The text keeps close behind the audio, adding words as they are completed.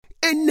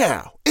And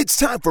now, it's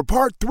time for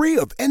part 3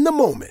 of In the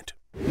Moment.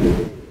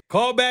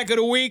 Call back of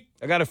the week.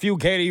 I got a few,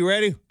 Katie. You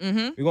ready?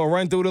 Mm-hmm. We're going to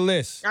run through the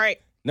list. All right.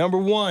 Number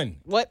 1.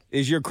 What?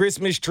 Is your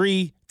Christmas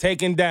tree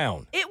taken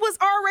down? It was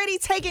already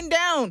taken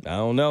down. I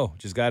don't know.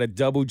 Just got to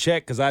double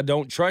check because I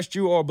don't trust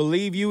you or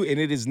believe you, and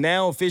it is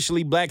now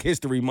officially Black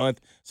History Month,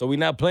 so we're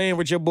not playing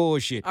with your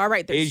bullshit. All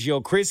right. Is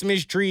your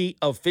Christmas tree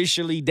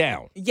officially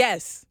down?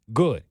 Yes.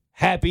 Good.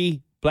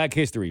 Happy Black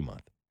History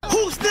Month.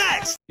 Who's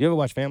next? You ever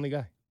watch Family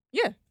Guy?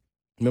 Yeah.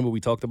 Remember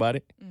we talked about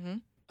it? Mm-hmm.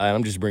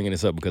 I'm just bringing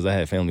this up because I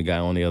had Family Guy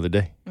on the other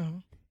day.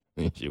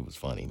 Uh-huh. Shit was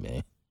funny,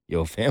 man.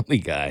 Yo, Family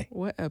Guy.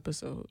 What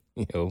episode?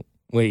 Yo,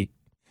 wait.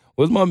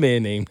 What's my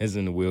man name that's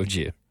in the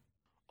wheelchair?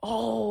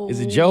 Oh. Is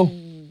it Joe?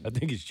 I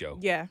think it's Joe.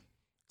 Yeah.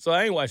 So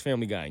I ain't watched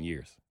Family Guy in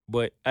years.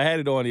 But I had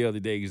it on the other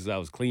day because I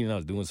was cleaning. I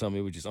was doing something.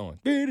 It was just on.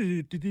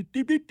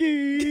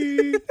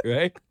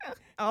 Right?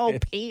 Oh,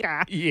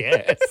 Peter.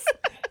 Yes.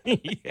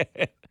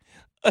 Yeah.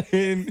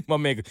 And my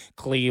man,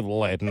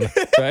 Cleveland.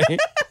 Right?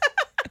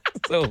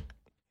 So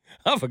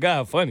I forgot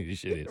how funny this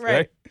shit is.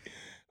 Right?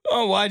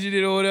 I'm watching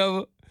it or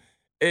whatever.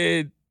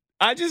 And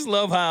I just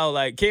love how,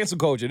 like, cancel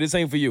culture, this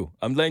ain't for you.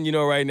 I'm letting you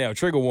know right now.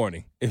 Trigger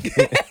warning.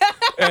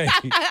 Hey,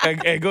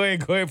 go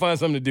ahead and find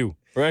something to do,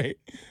 right?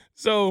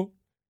 So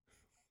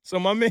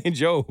my man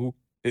Joe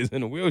is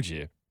in a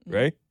wheelchair,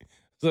 right?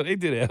 So they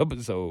did an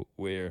episode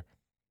where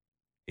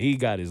he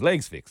got his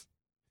legs fixed.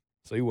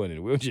 So he wasn't in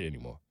a wheelchair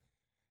anymore.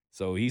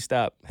 So he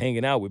stopped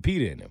hanging out with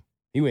Peter and them.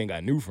 He went and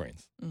got new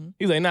friends. Mm-hmm.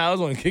 He was like, nah, I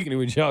was only kicking it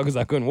with y'all because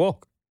I couldn't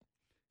walk.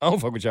 I don't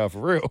fuck with y'all for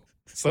real.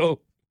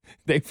 So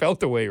they felt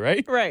the way,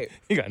 right? Right.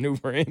 He got new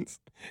friends.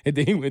 And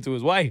then he went to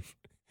his wife.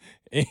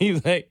 And he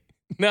was like,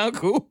 nah,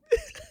 cool.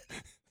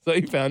 So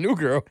he found a new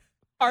girl.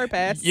 Hard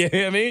pass. Yeah,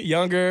 I mean,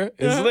 younger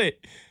and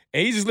lit.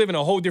 And he's just living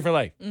a whole different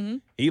life. Mm-hmm.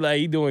 He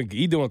doing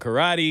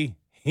karate.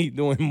 He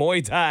doing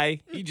Muay Thai.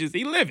 He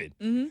living.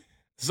 Mm-hmm.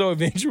 So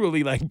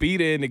eventually, like,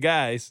 Peter and the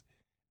guys,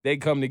 they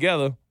come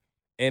together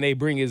and they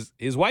bring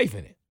his wife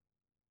in it.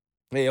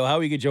 Hey, yo, how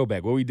we get Joe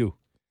back? What we do?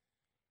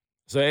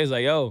 So he's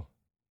like, yo,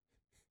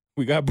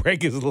 we got to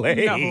break his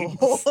legs. No.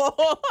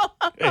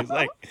 It's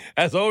like,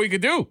 that's all we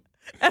could do.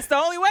 That's the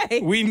only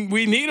way.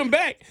 We need him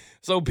back.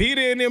 So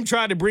Peter and them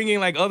tried to bring in,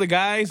 like, other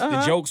guys.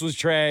 The jokes was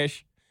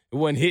trash. It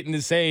wasn't hitting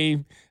the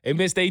same. They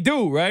missed they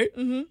do, right?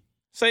 Mm-hmm.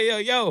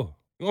 Say, yo,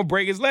 we're going to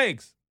break his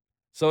legs.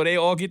 So they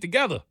all get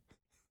together.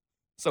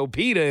 So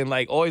Peter and,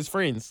 like, all his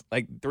friends,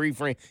 like 3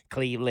 friends,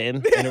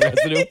 Cleveland and the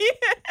rest of them,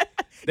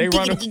 they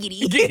run.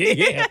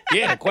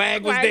 Yeah.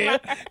 Quag was there.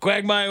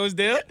 Quagmire was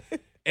there.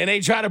 And they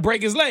try to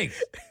break his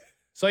legs.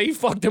 So he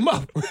fucked him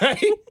up,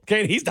 right?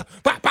 Okay, he started,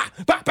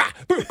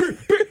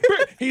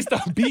 he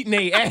started beating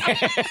their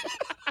ass.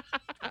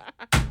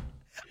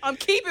 I'm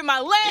keeping my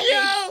legs.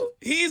 Yo,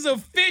 he's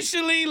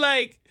officially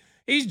like,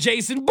 he's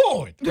Jason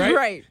Bourne, right?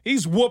 Right.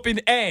 He's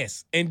whooping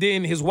ass. And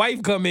then his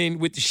wife come in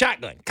with the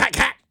shotgun. Cock.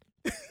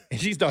 And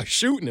she starts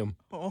shooting him.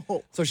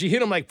 Oh. So she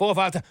hit him like 4 or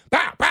 5 times.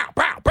 Pow, pow,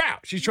 pow, pow.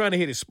 She's trying to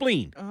hit his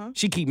spleen.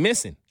 She keep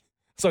missing.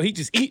 So he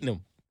just eating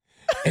him.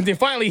 And then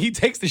finally he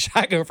takes the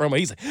shotgun from her.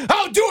 He's like,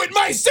 I'll do it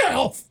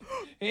myself.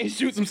 And he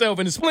shoots himself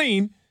in the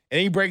spleen. And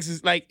he breaks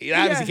his, like,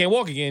 obviously can't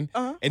walk again.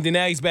 And then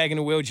now he's back in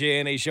the wheelchair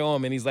and they show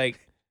him and he's like,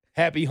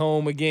 happy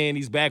home again.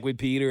 He's back with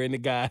Peter and the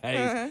guys.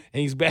 And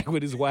he's back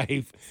with his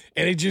wife.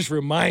 And it just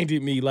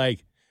reminded me,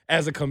 like,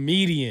 as a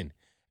comedian,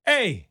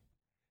 hey,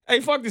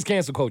 fuck this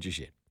cancel culture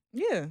shit.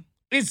 Yeah.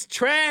 It's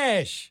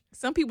trash.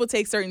 Some people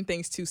take certain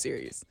things too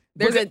serious.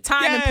 There's a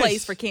time and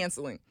place for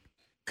canceling.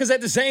 Because at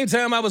the same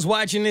time, I was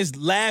watching this,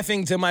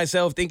 laughing to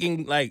myself,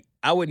 thinking, like,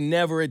 I would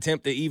never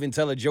attempt to even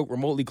tell a joke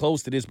remotely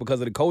close to this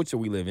because of the culture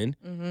we live in.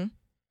 Mm-hmm.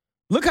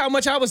 Look how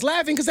much I was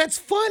laughing because that's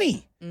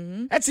funny.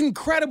 Mm-hmm. That's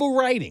incredible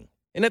writing.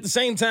 And at the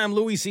same time,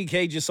 Louis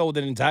C.K. just sold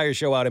an entire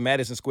show out in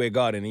Madison Square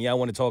Garden, and y'all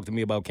want to talk to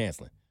me about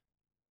canceling.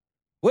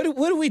 What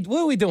are we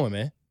doing,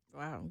 man?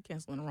 Wow, I'm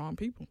canceling the wrong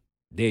people.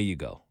 There you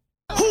go.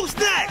 Who's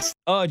next?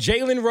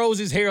 Jalen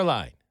Rose's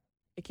hairline.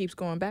 It keeps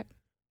going back.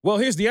 Well,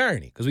 here's the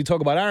irony, because we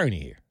talk about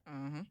irony here.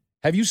 Uh-huh.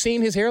 Have you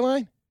seen his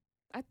hairline?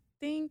 I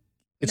think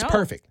it's no.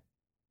 perfect.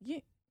 Yeah.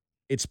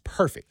 It's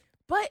perfect.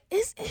 But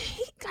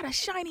he got a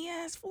shiny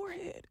ass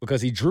forehead.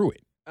 Because he drew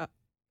it.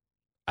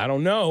 I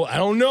don't know.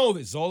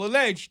 It's all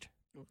alleged.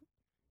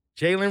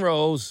 Jalen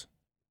Rose.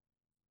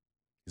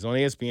 He's on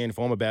ESPN,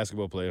 former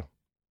basketball player.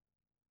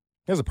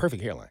 He has a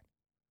perfect hairline.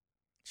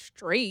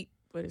 Straight,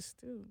 but it's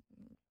still...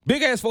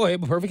 Big ass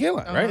forehead, but perfect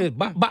hairline, right? It's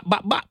bop, bop,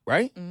 bop, bop,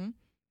 right? Mm-hmm.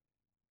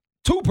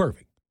 Too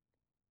perfect.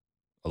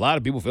 A lot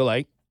of people feel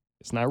like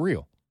it's not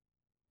real.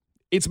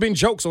 It's been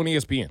jokes on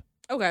ESPN.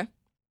 Okay.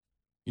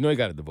 You know he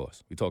got a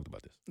divorce. We talked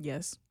about this.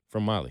 Yes.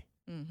 From Molly.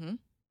 Mm-hmm.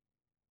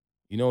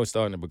 You know it's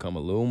starting to become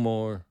a little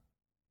more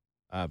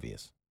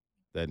obvious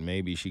that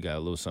maybe she got a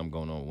little something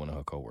going on with one of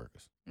her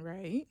coworkers.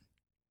 Right.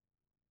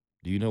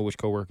 Do you know which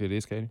coworker it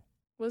is, Katie?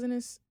 Wasn't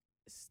it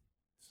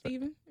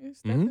Stephen? Mm-hmm.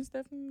 Stephen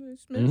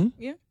Smith? Mm-hmm.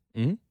 Yeah.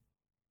 Mm-hmm.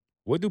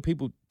 What do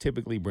people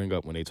typically bring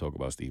up when they talk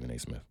about Stephen A.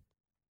 Smith?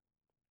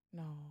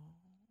 No.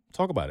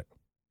 Talk about it.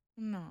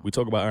 No. We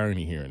talk about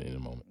irony here in a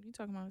moment. You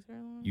talking about his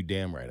hairline? You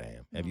damn right I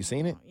am. Have you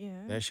seen it?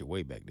 Yeah. That shit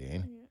way back there,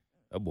 ain't it? Yeah.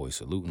 That boy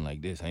saluting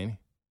like this, ain't he?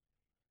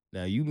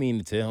 Now, you mean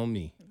to tell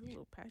me A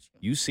little patchy.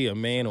 you see a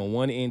man on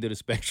one end of the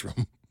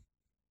spectrum,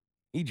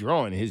 he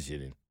drawing his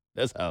shit in.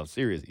 That's how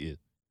serious he is.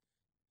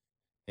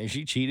 And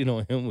she cheated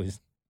on him with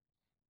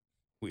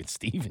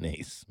Stephen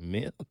A.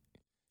 Smith?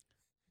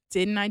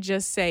 Didn't I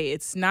just say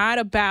it's not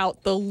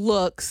about the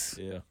looks?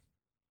 Yeah.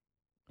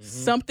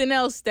 Something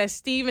else that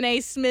Stephen A.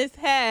 Smith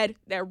had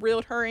that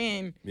reeled her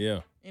in,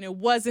 Yeah. and it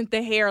wasn't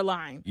the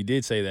hairline. You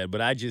did say that,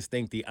 but I just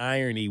think the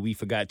irony, we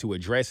forgot to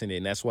address in it,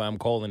 and that's why I'm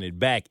calling it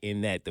back,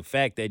 in that the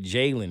fact that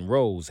Jalen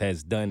Rose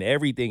has done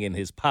everything in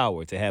his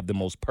power to have the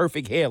most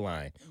perfect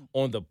hairline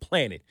on the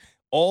planet,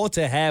 all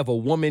to have a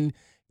woman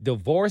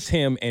divorce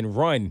him and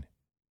run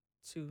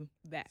To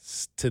that.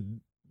 to,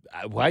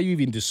 why you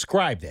even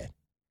describe that?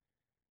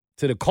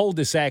 To the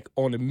cul-de-sac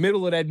on the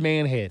middle of that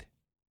man's head.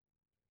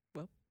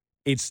 Well.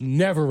 It's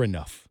never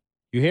enough.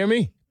 You hear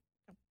me?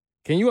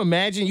 Can you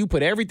imagine you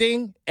put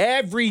everything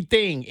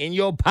in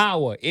your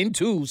power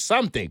into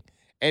something,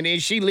 and then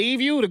she leave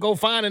you to go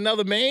find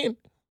another man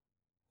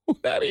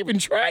without even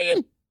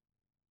trying?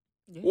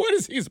 Yeah. What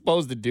is he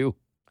supposed to do?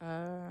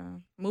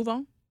 Move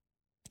on.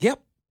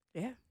 Yep.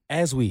 Yeah.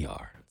 As we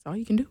are. That's all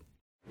you can do.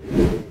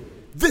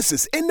 This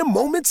is In the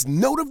Moment's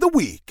Note of the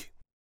Week.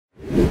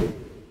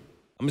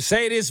 I'm going to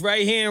say this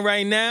right here and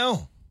right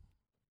now.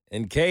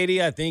 And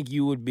Katie, I think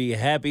you would be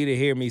happy to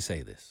hear me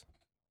say this.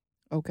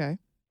 Okay.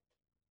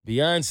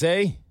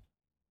 Beyonce,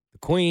 the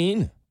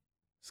queen,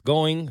 is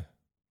going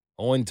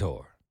on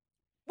tour.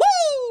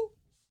 Woo!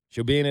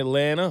 She'll be in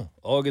Atlanta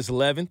August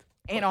 11th.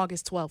 And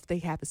August 12th, they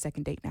have a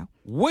second date now.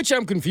 Which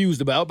I'm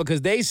confused about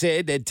because they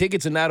said that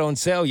tickets are not on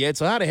sale yet.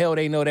 So how the hell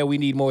they know that we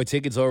need more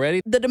tickets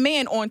already? The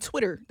demand on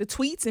Twitter, the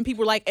tweets, and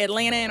people like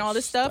Atlanta and all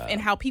this stuff, and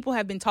how people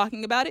have been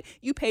talking about it.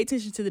 You pay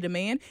attention to the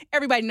demand.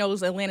 Everybody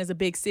knows Atlanta's a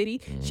big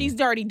city.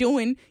 She's already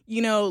doing,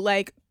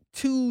 like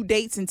 2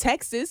 dates in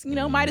Texas.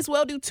 Might as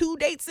well do 2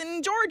 dates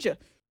in Georgia.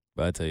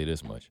 But I tell you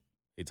this much.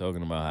 They're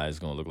talking about how it's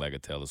going to look like a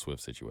Taylor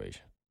Swift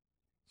situation.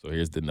 So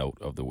here's the note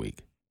of the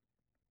week.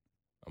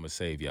 I'm going to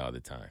save y'all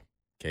the time.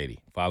 Katie,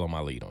 follow my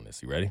lead on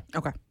this. You ready?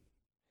 Okay.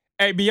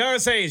 Hey,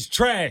 Beyonce is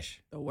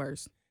trash. The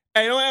worst.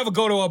 Hey, don't ever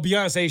go to a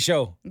Beyonce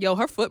show. Yo,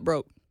 her foot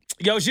broke.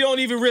 Yo, she don't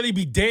even really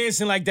be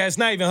dancing like that. It's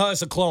not even her.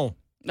 It's a clone.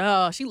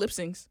 She lip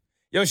syncs.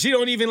 Yo, she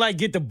don't even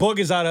get the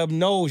boogers out of her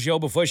nose,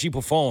 before she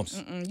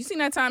performs. You seen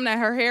that time that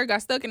her hair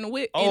got stuck in the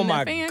whip? Oh,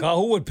 my God.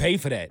 Who would pay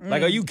for that?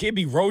 Like, are you kidding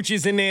me?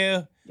 Roaches in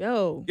there?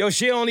 Yo,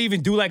 She don't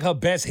even do, her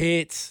best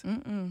hits.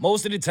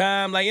 Most of the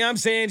time. You know what I'm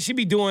saying? She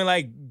be doing,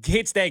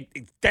 hits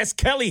that's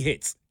Kelly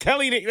hits.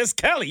 That's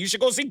Kelly. You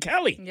should go see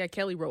Kelly. Yeah,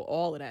 Kelly wrote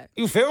all of that.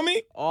 You feel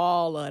me?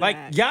 All of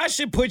that. Y'all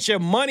should put your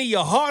money,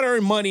 your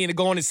hard-earned money, into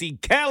going to see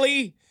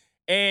Kelly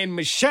and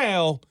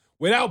Michelle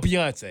without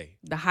Beyonce.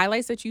 The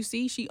highlights that you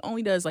see, she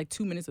only does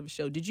 2 minutes of a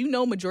show. Did you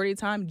know majority of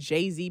the time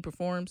Jay-Z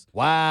performs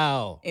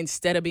Wow.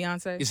 instead of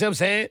Beyonce? You see what I'm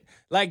saying?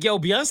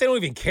 Beyonce don't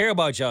even care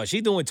about y'all.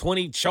 She's doing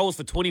 20 shows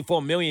for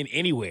 $24 million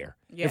anywhere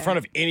in front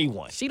of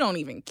anyone. She don't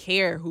even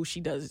care who she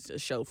does a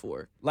show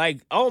for.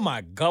 Oh my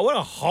God, what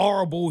a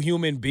horrible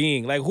human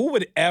being. Who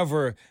would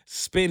ever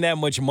spend that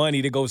much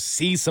money to go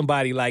see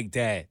somebody like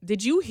that?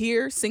 Did you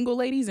hear Single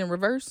Ladies in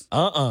reverse?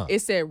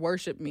 It said,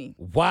 worship me.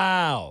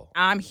 Wow.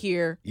 I'm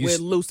here with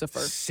Lucifer.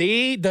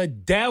 See, the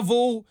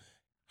devil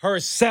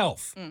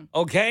herself,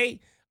 okay?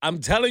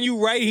 I'm telling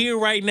you right here,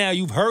 right now,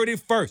 you've heard it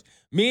first.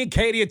 Me and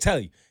Katie are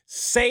telling you,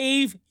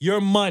 save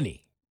your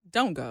money.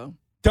 Don't go.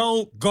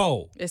 Don't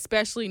go.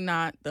 Especially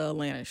not the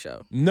Atlanta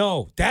show.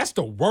 No, that's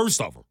the worst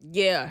of them.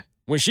 Yeah.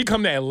 When she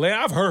come to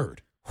Atlanta, I've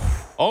heard.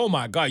 Oh,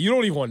 my God. You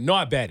don't even want to know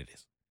how bad it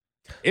is.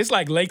 It's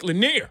like Lake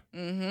Lanier.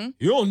 You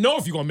don't know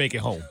if you're going to make it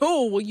home.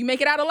 Ooh, will you make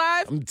it out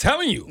alive? I'm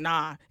telling you.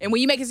 Nah. And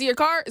when you make it to your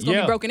car, it's going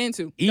to be broken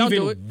into. Don't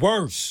do it. Even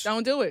worse.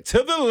 Don't do it.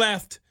 To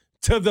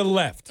the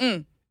left.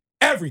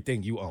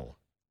 Everything you own.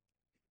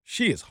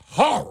 She is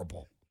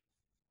horrible.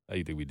 How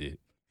you think we did?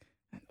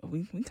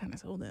 We kind of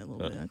sold that a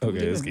little bit.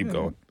 Okay, let's keep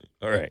going.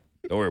 All right.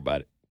 Don't worry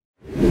about it.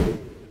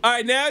 All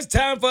right, now it's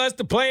time for us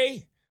to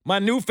play my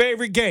new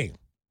favorite game.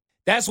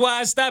 That's why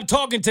I stopped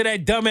talking to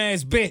that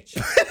dumbass bitch.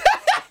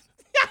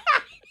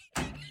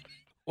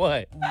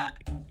 What?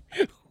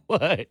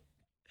 What?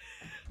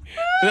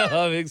 No,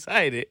 I'm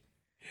excited.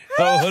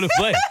 I want to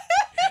play.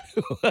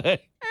 What? All right,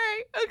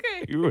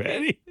 okay. You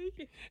ready?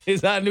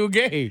 It's our new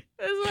game.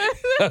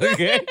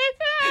 Okay.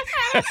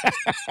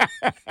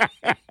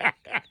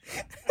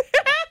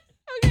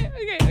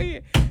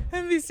 Okay.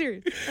 Let me be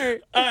serious.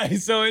 All right,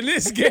 so in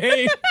this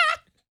game,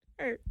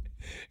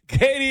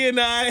 Katie and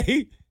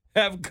I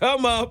have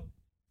come up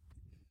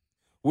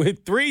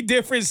with 3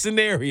 different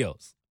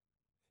scenarios.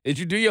 Did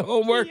you do your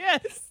homework?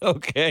 Yes.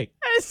 Okay.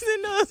 I just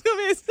didn't know it was going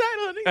to be a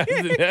title on the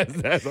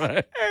game. That's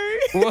why.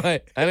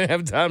 What? I didn't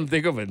have time to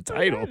think of a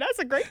title. That's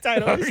a great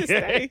title.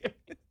 Okay.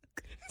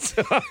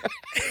 Should stay.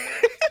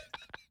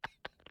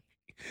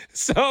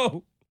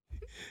 So,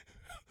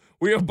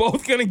 we are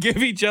both going to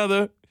give each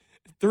other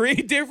 3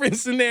 different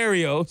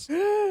scenarios.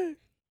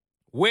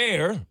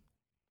 where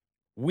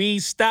we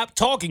stop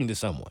talking to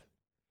someone.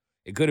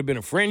 It could have been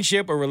a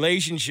friendship, a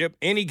relationship,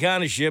 any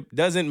kind of ship,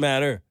 doesn't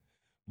matter.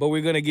 But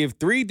we're going to give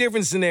 3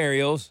 different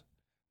scenarios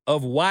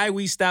of why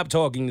we stopped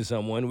talking to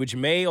someone, which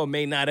may or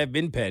may not have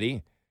been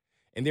petty.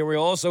 And then we're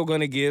also going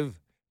to give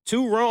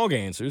 2 wrong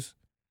answers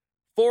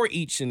for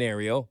each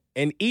scenario.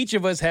 And each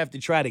of us have to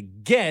try to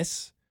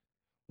guess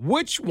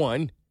which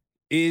one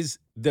is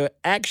the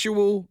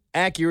actual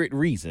accurate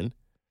reason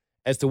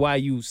as to why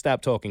you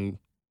stopped talking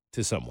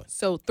to someone.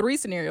 So 3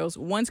 scenarios.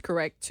 1's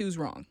correct, 2's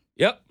wrong.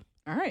 Yep.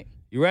 All right.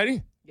 You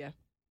ready? Yeah.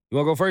 You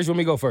want to go first? Let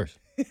me go first.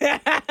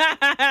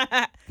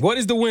 What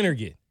does the winner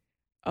get?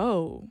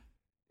 Oh.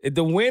 If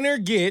the winner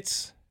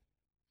gets,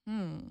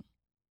 I'll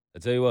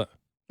tell you what.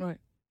 Right.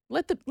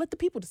 Let the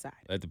people decide.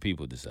 Let the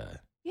people decide.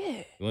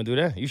 Yeah. You want to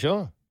do that? You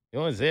sure? You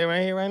want to say it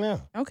right here, right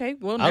now? Okay.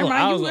 Well, never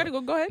mind. You gotta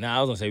go. Go ahead. Nah,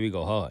 I was gonna say we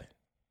go hard.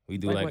 We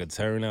do like what? a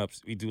turn up.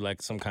 We do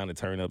like some kind of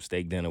turn up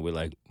steak dinner with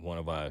like one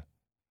of our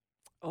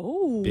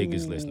Oh.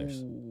 biggest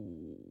listeners.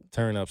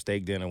 Turn up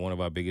steak dinner, one of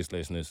our biggest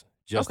listeners.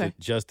 Just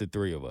the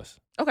 3 of us.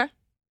 Okay.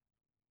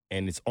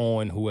 And it's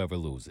on whoever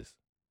loses.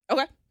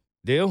 Okay.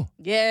 Deal?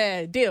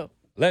 Yeah. Deal.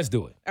 Let's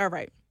do it. All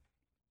right.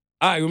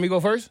 All right, you want me to go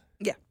first?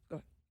 Yeah. Go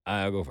ahead. All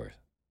right, I'll go first.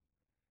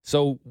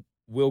 So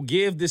we'll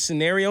give this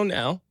scenario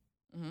now,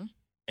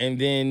 and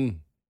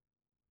then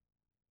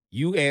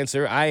you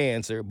answer, I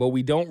answer, but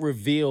we don't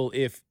reveal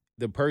if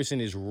the person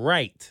is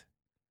right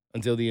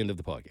until the end of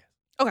the podcast.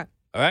 Okay.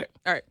 All right?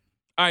 All right.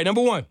 All right,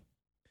 number 1.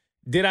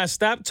 Did I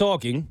stop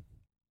talking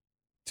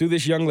to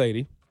this young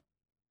lady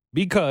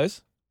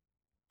because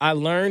I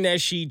learned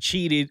that she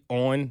cheated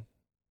on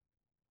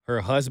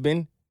her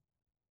husband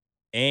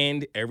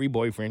and every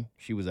boyfriend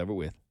she was ever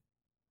with?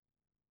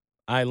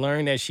 I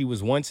learned that she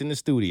was once in the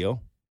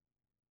studio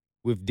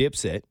with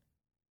Dipset,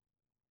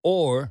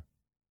 or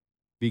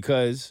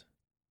because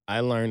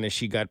I learned that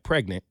she got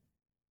pregnant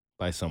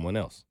by someone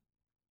else.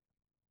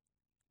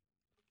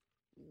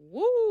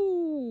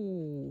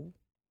 Woo.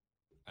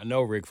 I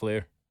know, Ric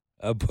Flair.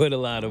 I put a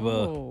lot of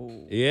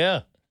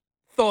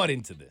thought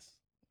into this.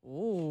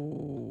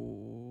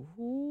 Ooh.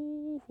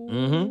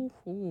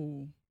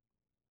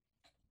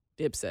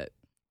 Dipset.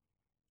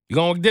 You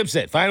going with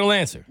Dipset? Final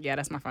answer. Yeah,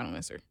 that's my final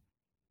answer.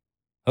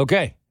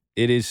 Okay.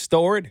 It is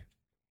stored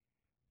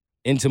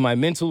into my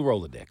mental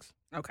Rolodex.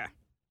 Okay.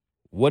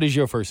 What is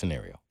your first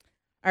scenario?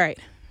 All right.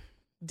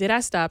 Did I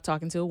stop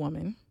talking to a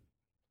woman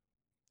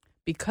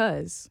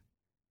because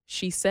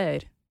she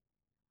said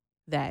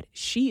that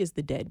she is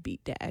the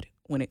deadbeat dad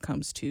when it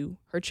comes to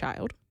her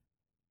child?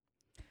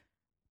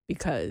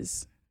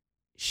 Because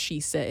she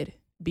said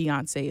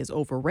Beyonce is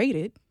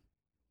overrated?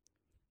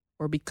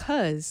 Or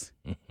because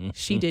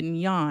she didn't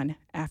yawn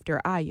after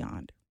I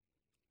yawned?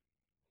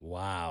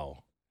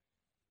 Wow.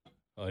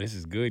 Oh, this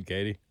is good,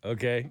 Katie.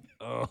 Okay.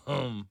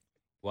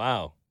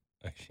 Wow.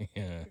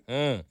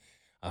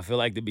 I feel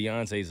like the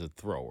Beyonce's a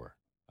thrower.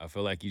 I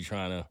feel like you're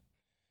trying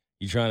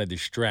to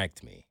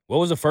distract me. What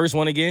was the first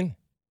one again?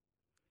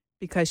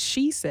 Because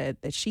she said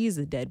that she's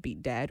a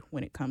deadbeat dad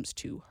when it comes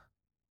to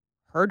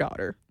her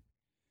daughter.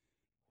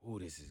 Ooh,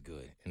 this is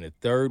good. And the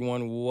third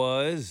one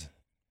was?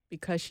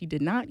 Because she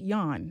did not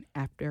yawn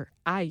after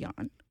I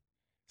yawned.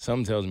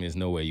 Something tells me there's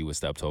no way you would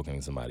stop talking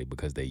to somebody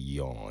because they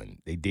yawn.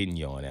 They didn't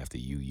yawn after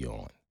you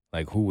yawn.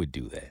 Like, who would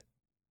do that?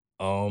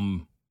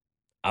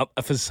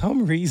 For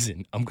some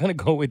reason, I'm going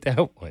to go with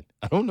that one.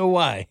 I don't know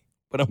why,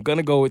 but I'm going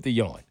to go with the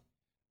yawn.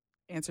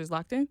 Answer's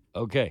locked in?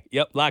 Okay.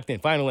 Yep, locked in.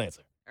 Final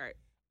answer. All right.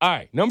 All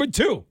right. Number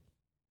 2.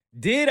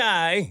 Did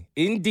I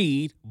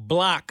indeed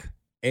block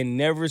and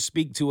never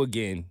speak to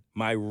again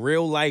my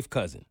real life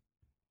cousin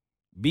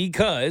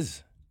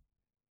because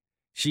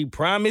she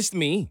promised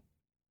me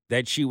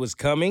that she was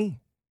coming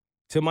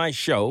to my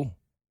show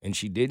and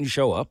she didn't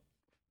show up?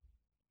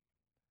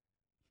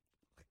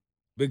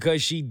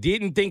 Because she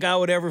didn't think I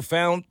would ever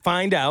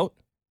find out,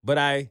 but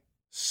I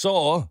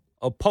saw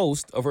a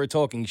post of her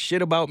talking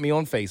shit about me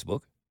on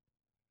Facebook?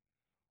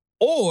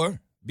 Or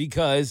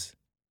because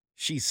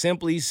she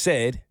simply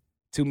said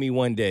to me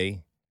one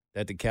day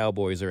that the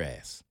Cowboys are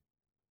ass?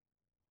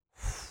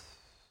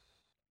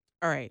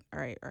 All right.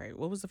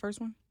 What was the first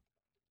one?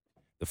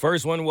 The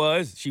first one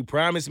was she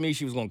promised me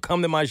she was going to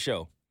come to my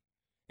show,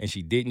 and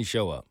she didn't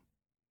show up.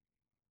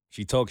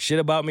 She talked shit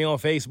about me on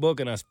Facebook,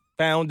 and I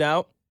found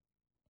out.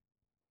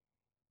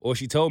 Or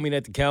she told me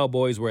that the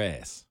Cowboys were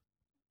ass.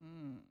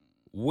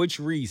 Which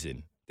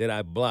reason did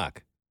I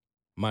block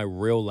my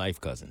real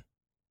life cousin?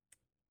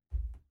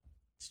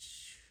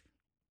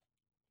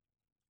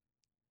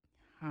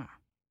 Huh.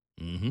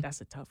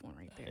 That's a tough one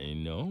right there. I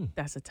know.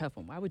 That's a tough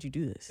one. Why would you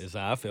do this? That's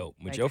how I felt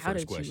with Like, your how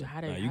first did you- question. how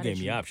did- You how gave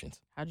did me you-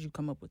 options. How did you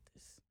come up with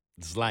this?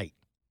 It's light.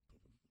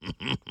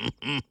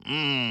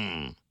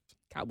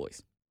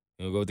 Cowboys.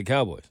 You gonna go with the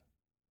Cowboys?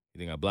 You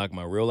think I blocked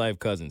my real life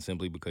cousin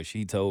simply because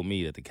she told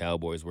me that the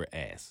Cowboys were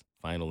ass?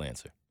 Final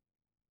answer.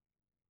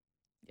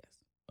 Yes.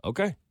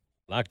 Okay.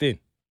 Locked in.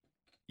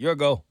 Your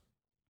go.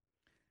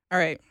 All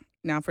right.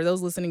 Now, for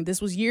those listening,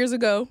 this was years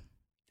ago.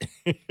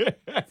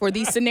 For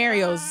these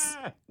scenarios,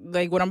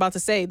 like what I'm about to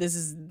say, this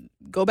is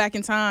go back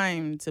in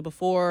time to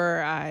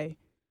before I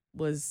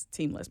was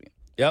team lesbian.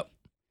 Yep.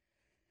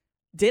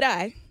 Did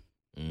I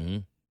Mm-hmm.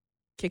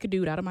 kick a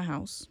dude out of my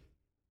house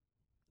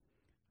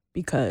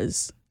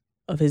because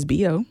of his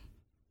BO?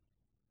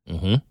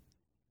 Mm-hmm.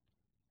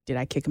 Did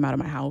I kick him out of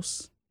my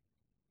house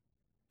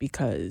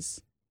because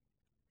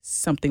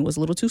something was a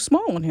little too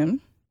small on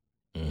him?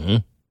 Mm-hmm.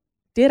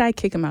 Did I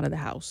kick him out of the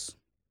house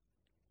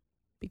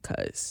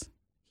because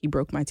he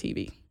broke my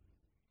TV?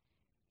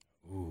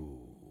 Ooh.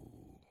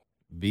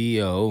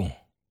 B-O-L-D-E,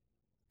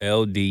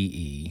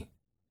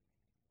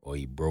 or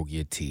he broke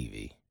your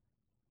TV.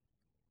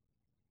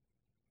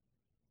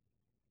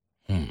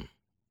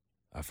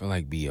 I feel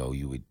like B.O.,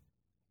 you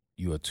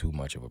are too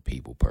much of a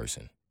people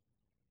person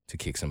to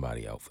kick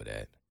somebody out for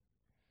that.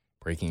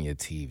 Breaking your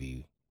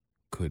TV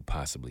could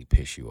possibly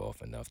piss you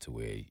off enough to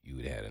where you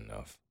would had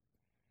enough.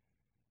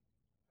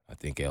 I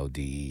think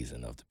LDE is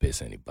enough to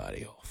piss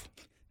anybody off.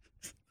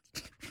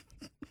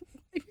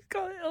 You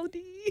call it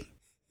LDE?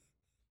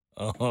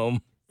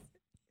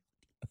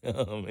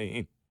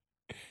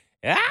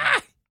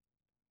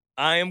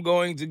 I am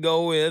going to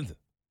go with,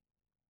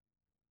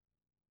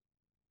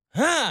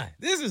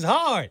 this is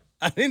hard.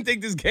 I didn't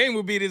think this game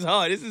would be this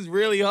hard. This is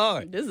really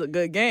hard. This is a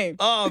good game.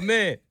 Oh,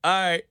 man. All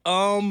right.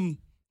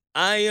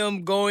 I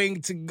am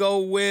going to go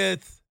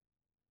with,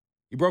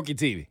 you broke your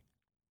TV.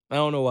 I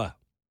don't know why.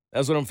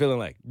 That's what I'm feeling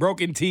like.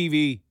 Broken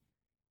TV,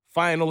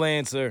 final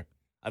answer.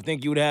 I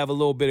think you would have a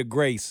little bit of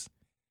grace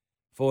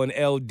for an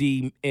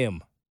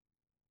LDM.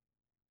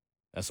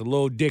 That's a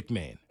little dick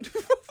man. I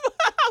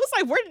was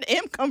like, where did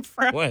M come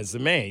from? Well, it's a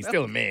man. He's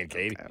still a man,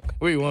 Katie.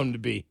 Who you want him to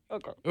be?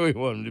 Okay. Who you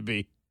want him to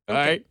be? All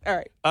Okay. right? All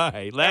right. All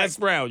right. Last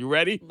round. You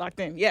ready? Locked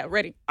in. Yeah,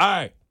 ready. All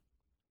right.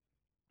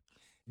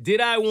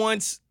 Did I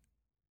once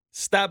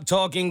stop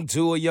talking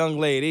to a young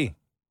lady?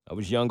 I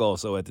was young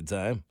also at the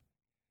time.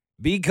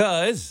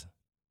 Because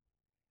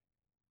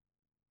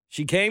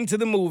she came to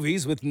the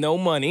movies with no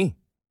money.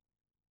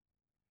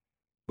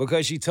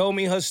 Because she told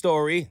me her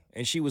story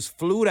and she was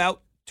flued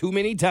out too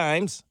many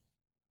times.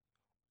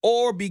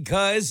 Or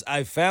because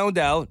I found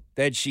out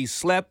that she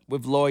slept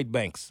with Lloyd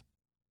Banks.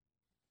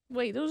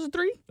 Wait, those are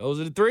three?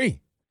 Those are the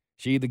three.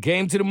 She either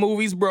came to the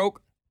movies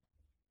broke.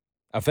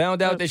 I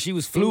found out that she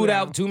was flued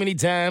out too many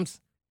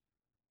times.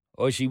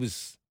 Or she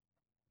was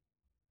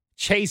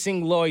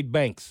chasing Lloyd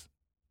Banks.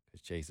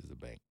 Because Chase is a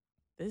bank.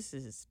 This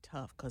is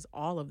tough because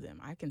all of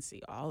them, I can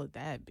see all of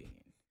that being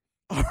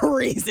a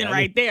reason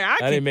right there. I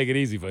didn't make it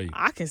easy for you.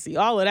 I can see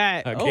all of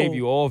that. I gave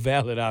you all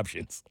valid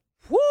options.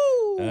 Woo!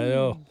 I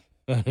know.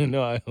 I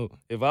know.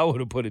 If I would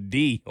have put a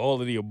D, all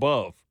of the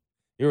above,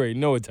 you already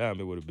know what time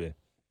it would have been.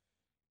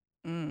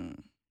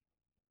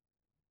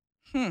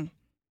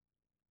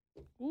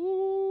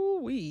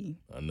 Ooh-wee.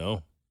 I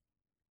know.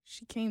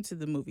 She came to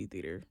the movie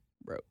theater,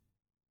 bro.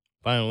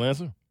 Final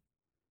answer?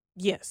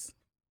 Yes.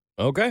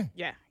 Okay.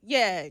 Yeah.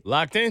 Yeah.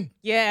 Locked in?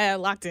 Yeah,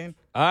 locked in.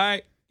 All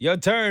right. Your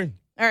turn.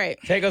 All right.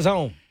 Take us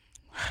home.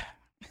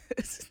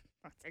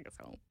 Take us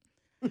home.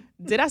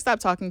 Did I stop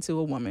talking to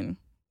a woman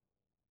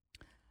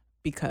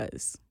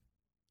because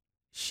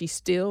she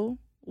still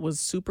was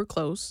super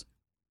close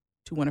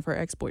to one of her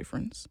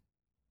ex-boyfriends?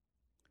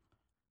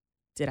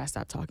 Did I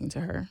stop talking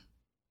to her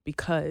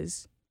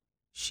because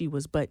she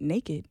was butt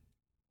naked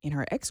in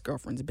her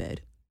ex-girlfriend's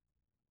bed?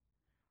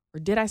 Or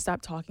did I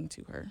stop talking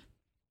to her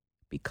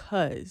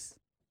because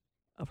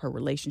of her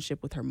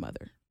relationship with her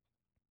mother?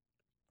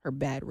 Her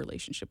bad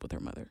relationship with her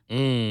mother.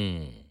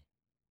 Now,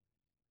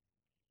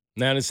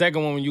 the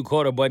second one, when you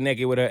caught her butt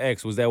naked with her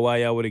ex, was that while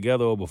y'all were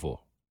together or before?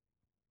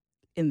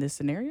 In this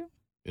scenario?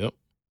 Yep.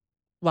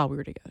 While we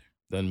were together.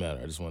 Doesn't matter.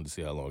 I just wanted to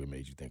see how long it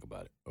made you think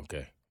about it.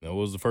 Okay. Now,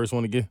 what was the first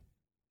one again?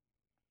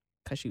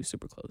 Because she was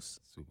super close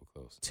Super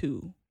close.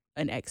 to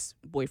an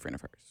ex-boyfriend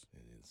of hers.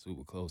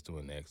 Super close to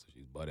an ex, so she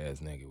was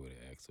butt-ass naked with her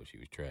ex, so she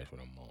was trash with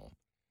her mom.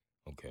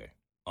 Okay.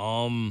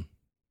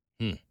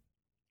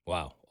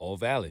 Wow. All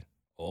valid.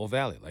 All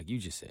valid, like you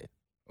just said.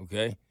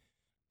 Okay.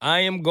 I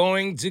am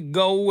going to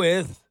go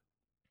with,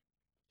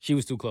 she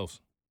was too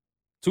close.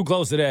 Too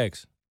close to the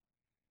ex.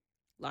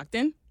 Locked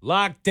in?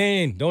 Locked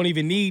in. Don't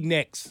even need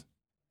next.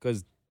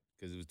 Because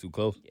it was too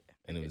close. Yeah.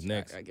 And it was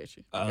next. I get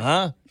you.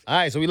 Uh-huh. All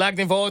right, so we locked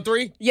in for all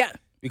three? Yeah.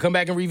 We come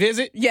back and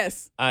revisit?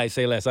 Yes. All right,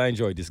 say less. I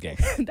enjoyed this game.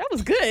 That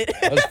was good.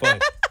 That was fun.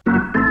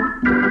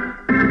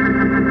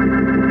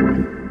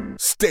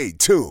 Stay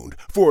tuned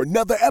for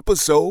another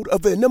episode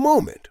of In the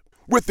Moment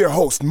with their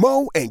host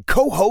Mo and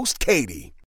co-host Katie.